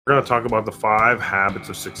We're going to talk about the 5 habits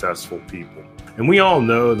of successful people. And we all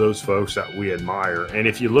know those folks that we admire. And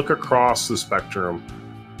if you look across the spectrum,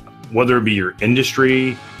 whether it be your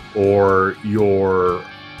industry or your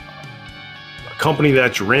company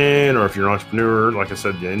that you're in, or if you're an entrepreneur, like I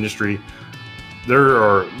said, the industry,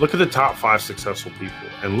 look at the top 5 successful people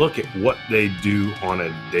and look at what they do on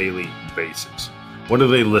a daily basis. What are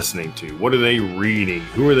they listening to? What are they reading?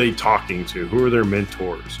 Who are they talking to? Who are their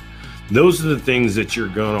mentors? Those are the things that you're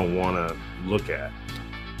going to want to look at.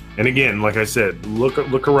 And again, like I said, look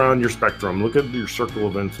around your spectrum, look at your circle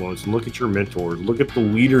of influence, and look at your mentors, look at the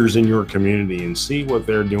leaders in your community and see what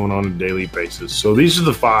they're doing on a daily basis. So these are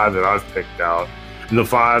the 5 that I've picked out, and the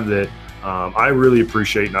 5 that I really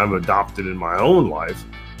appreciate and I've adopted in my own life,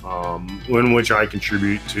 in which I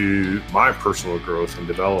contribute to my personal growth and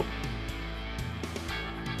development.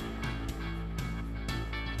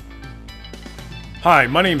 Hi,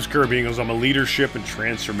 my name is Kirby Ingles. I'm a leadership and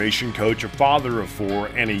transformation coach, a father of 4,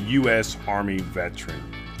 and a U.S. Army veteran.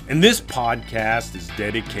 And this podcast is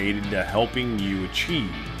dedicated to helping you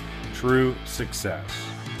achieve true success.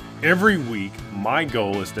 Every week, my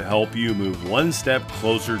goal is to help you move one step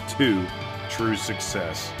closer to true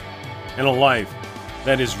success and a life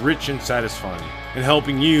that is rich and satisfying, and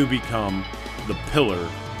helping you become the pillar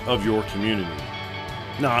of your community.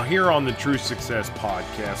 Now, here on the True Success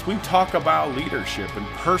Podcast, we talk about leadership and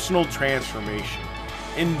personal transformation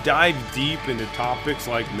and dive deep into topics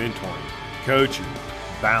like mentoring, coaching,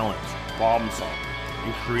 balance, problem solving,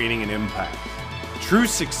 and creating an impact. True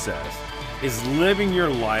success is living your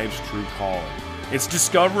life's true calling. It's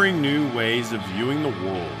discovering new ways of viewing the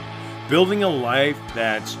world, building a life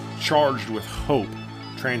that's charged with hope,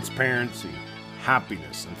 transparency,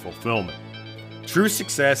 happiness, and fulfillment. True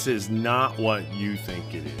success is not what you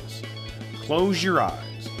think it is. Close your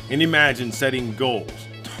eyes and imagine setting goals,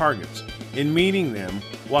 targets, and meeting them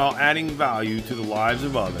while adding value to the lives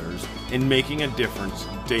of others and making a difference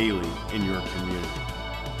daily in your community.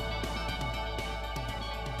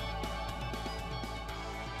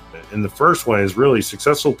 And the first one is really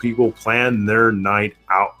successful people plan their night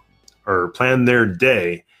out, or plan their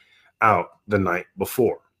day out the night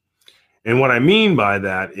before. And what I mean by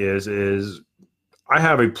that is I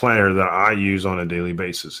have a planner that I use on a daily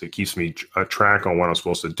basis. It keeps me a track on what I'm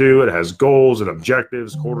supposed to do. It has goals and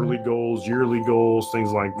objectives, quarterly goals, yearly goals,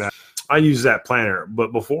 things like that. I use that planner.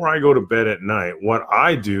 But before I go to bed at night, what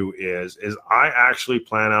I do is I actually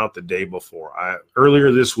plan out the day before.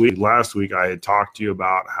 Last week, I had talked to you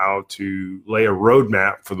about how to lay a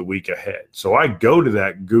roadmap for the week ahead. So I go to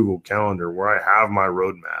that Google Calendar where I have my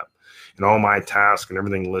roadmap and all my tasks and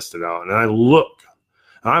everything listed out. And I look.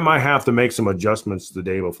 I might have to make some adjustments the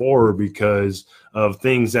day before because of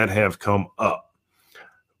things that have come up.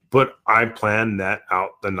 But I plan that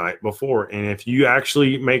out the night before. And if you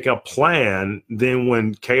actually make a plan, then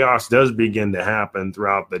when chaos does begin to happen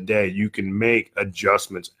throughout the day, you can make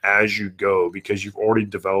adjustments as you go because you've already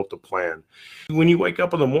developed a plan. When you wake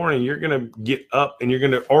up in the morning, you're going to get up and you're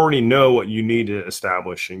going to already know what you need to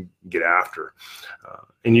establish and get after.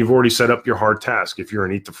 And you've already set up your hard task. If you're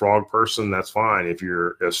an eat the frog person, that's fine. If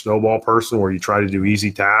you're a snowball person where you try to do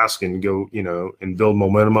easy tasks and go, and build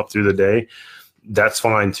momentum up through the day, that's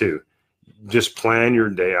fine too. Just plan your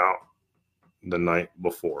day out the night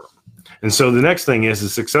before. And so the next thing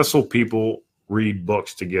is successful people read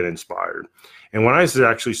books to get inspired. And when I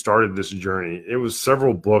actually started this journey, it was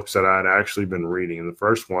several books that I had actually been reading. And the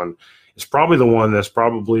first one is probably the one that's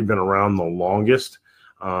probably been around the longest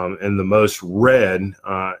and the most read, and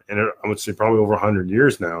I would say probably over 100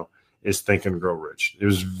 years now, is Think and Grow Rich. It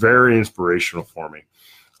was very inspirational for me.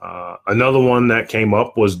 Another one that came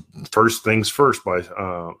up was First Things First by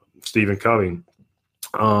Stephen Covey.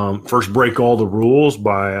 First Break All the Rules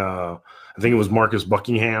by, I think it was Marcus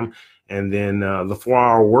Buckingham. And then The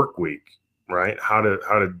 4-Hour Work Week, right? How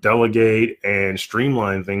to delegate and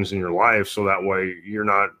streamline things in your life so that way you're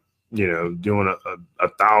not, doing a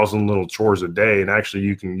 1,000 little chores a day, and actually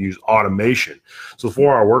you can use automation. So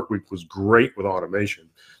 4-Hour Work Week was great with automation.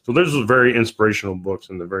 So those were very inspirational books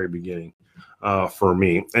in the very beginning for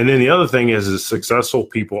me. And then the other thing is successful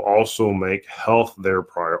people also make health their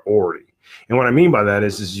priority. And what I mean by that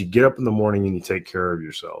is you get up in the morning and you take care of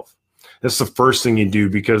yourself. That's the first thing you do,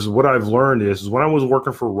 because what I've learned is when I was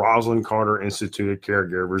working for Rosalind Carter Institute of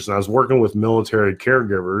Caregivers, and I was working with military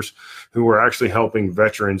caregivers who were actually helping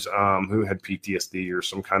veterans who had PTSD or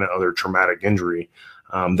some kind of other traumatic injury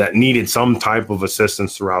that needed some type of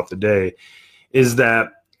assistance throughout the day, is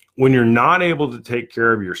that when you're not able to take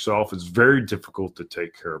care of yourself, it's very difficult to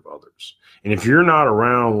take care of others. And if you're not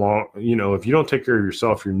around long, if you don't take care of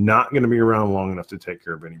yourself, you're not going to be around long enough to take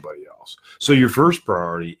care of anybody else. So your first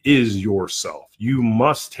priority is yourself. You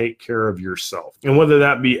must take care of yourself. And whether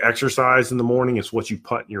that be exercise in the morning, it's what you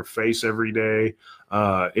put in your face every day.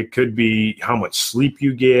 It could be how much sleep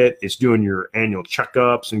you get. It's doing your annual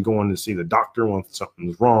checkups and going to see the doctor when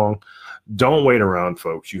something's wrong. Don't wait around,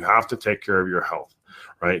 folks. You have to take care of your health,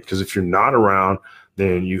 right? Because if you're not around,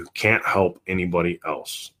 then you can't help anybody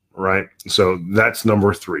else. Right. So that's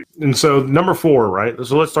number 3. And so number 4, right?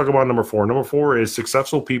 So let's talk about number 4. Number 4 is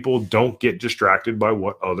successful people don't get distracted by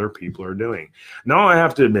what other people are doing. Now, I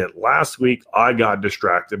have to admit, last week I got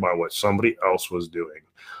distracted by what somebody else was doing.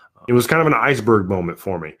 It was kind of an iceberg moment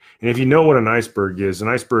for me. And if you know what an iceberg is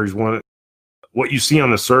what you see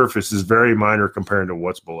on the surface is very minor compared to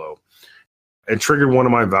what's below. It triggered one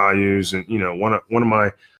of my values and, one of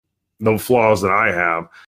the flaws that I have.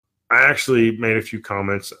 I actually made a few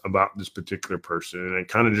comments about this particular person, and it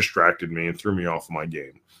kind of distracted me and threw me off my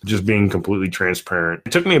game. Just being completely transparent.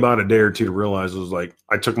 It took me about a day or 2 to realize it was like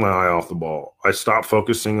I took my eye off the ball. I stopped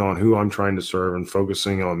focusing on who I'm trying to serve and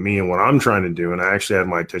focusing on me and what I'm trying to do, and I actually had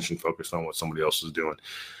my attention focused on what somebody else was doing.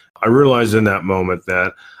 I realized in that moment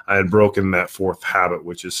that I had broken that 4th habit,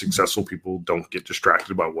 which is successful people don't get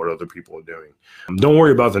distracted by what other people are doing. Don't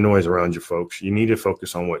worry about the noise around you, folks. You need to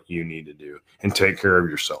focus on what you need to do and take care of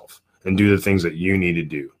yourself and do the things that you need to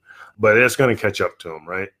do. But it's going to catch up to them,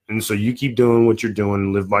 right? And so you keep doing what you're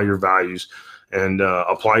doing, live by your values, and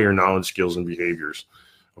apply your knowledge, skills, and behaviors.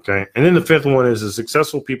 Okay. And then the 5th one is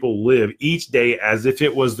successful people live each day as if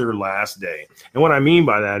it was their last day. And what I mean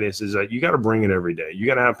by that is that you got to bring it every day. You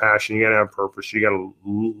got to have passion. You got to have purpose. You got to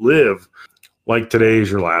live like today is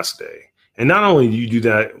your last day. And not only do you do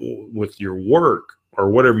that with your work or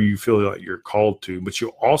whatever you feel like you're called to, but you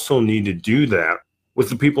also need to do that with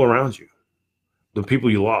the people around you, the people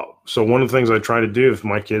you love. So one of the things I try to do if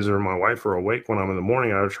my kids or my wife are awake when I'm in the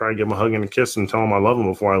morning, I would try to give them a hug and a kiss and tell them I love them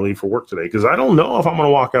before I leave for work today. Because I don't know if I'm going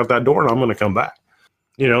to walk out that door and I'm going to come back.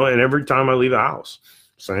 And every time I leave the house,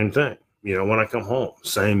 same thing. When I come home,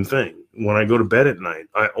 same thing. When I go to bed at night,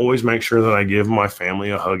 I always make sure that I give my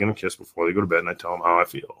family a hug and a kiss before they go to bed, and I tell them how I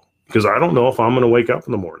feel. Because I don't know if I'm going to wake up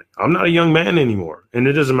in the morning. I'm not a young man anymore. And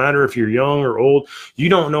it doesn't matter if you're young or old. You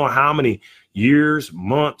don't know how many years,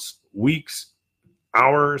 months, weeks,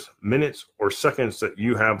 hours, minutes, or seconds that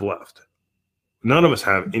you have left. None of us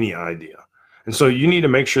have any idea. And so you need to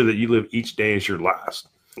make sure that you live each day as your last.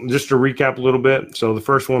 Just to recap a little bit. So the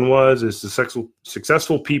first one is the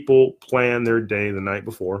successful people plan their day the night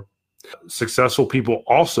before. Successful people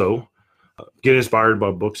also get inspired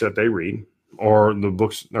by books that they read, or the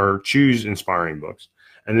books, or choose inspiring books.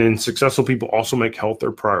 And then successful people also make health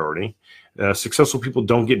their priority. Successful people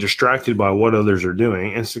don't get distracted by what others are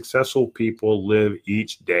doing. And successful people live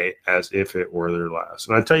each day as if it were their last.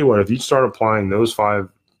 And I tell you what, if you start applying those 5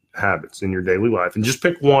 habits in your daily life, and just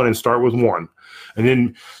pick one and start with one, and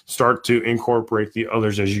then start to incorporate the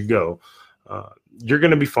others as you go, you're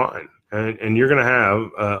going to be fine. And you're going to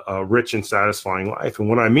have a rich and satisfying life. And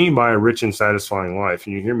what I mean by a rich and satisfying life,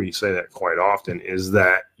 and you hear me say that quite often, is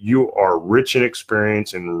that you are rich in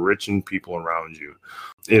experience and rich in people around you.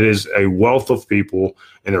 It is a wealth of people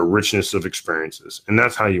and a richness of experiences. And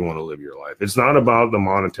that's how you want to live your life. It's not about the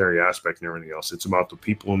monetary aspect and everything else. It's about the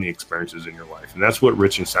people and the experiences in your life. And that's what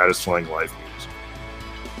rich and satisfying life means.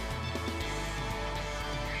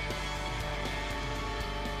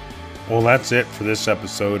 Well, that's it for this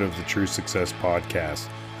episode of the True Success Podcast.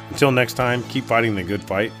 Until next time, keep fighting the good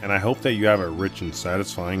fight, and I hope that you have a rich and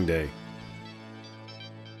satisfying day.